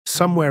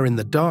Somewhere in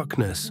the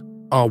darkness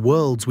are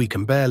worlds we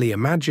can barely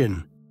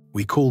imagine.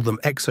 We call them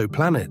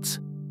exoplanets.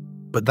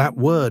 But that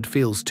word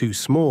feels too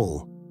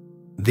small.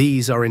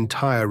 These are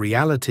entire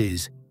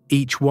realities,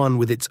 each one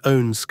with its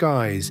own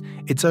skies,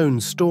 its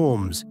own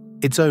storms,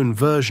 its own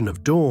version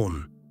of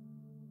dawn.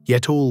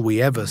 Yet all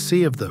we ever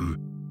see of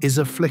them is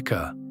a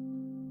flicker,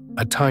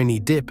 a tiny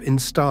dip in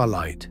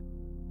starlight,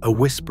 a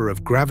whisper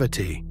of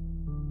gravity,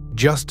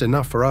 just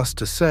enough for us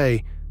to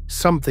say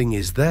something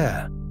is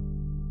there.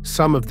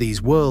 Some of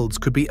these worlds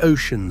could be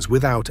oceans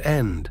without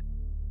end.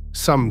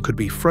 Some could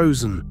be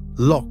frozen,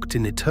 locked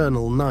in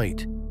eternal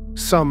night.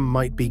 Some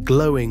might be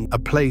glowing, a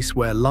place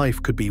where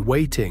life could be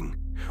waiting,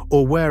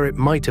 or where it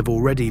might have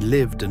already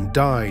lived and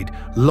died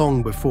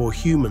long before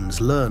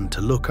humans learned to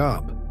look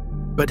up.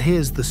 But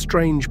here's the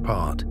strange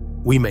part: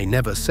 we may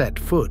never set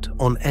foot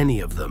on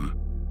any of them.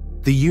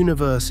 The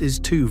universe is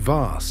too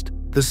vast,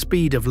 the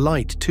speed of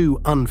light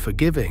too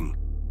unforgiving.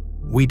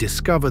 We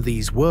discover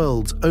these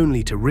worlds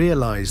only to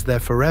realize they're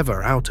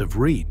forever out of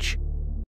reach.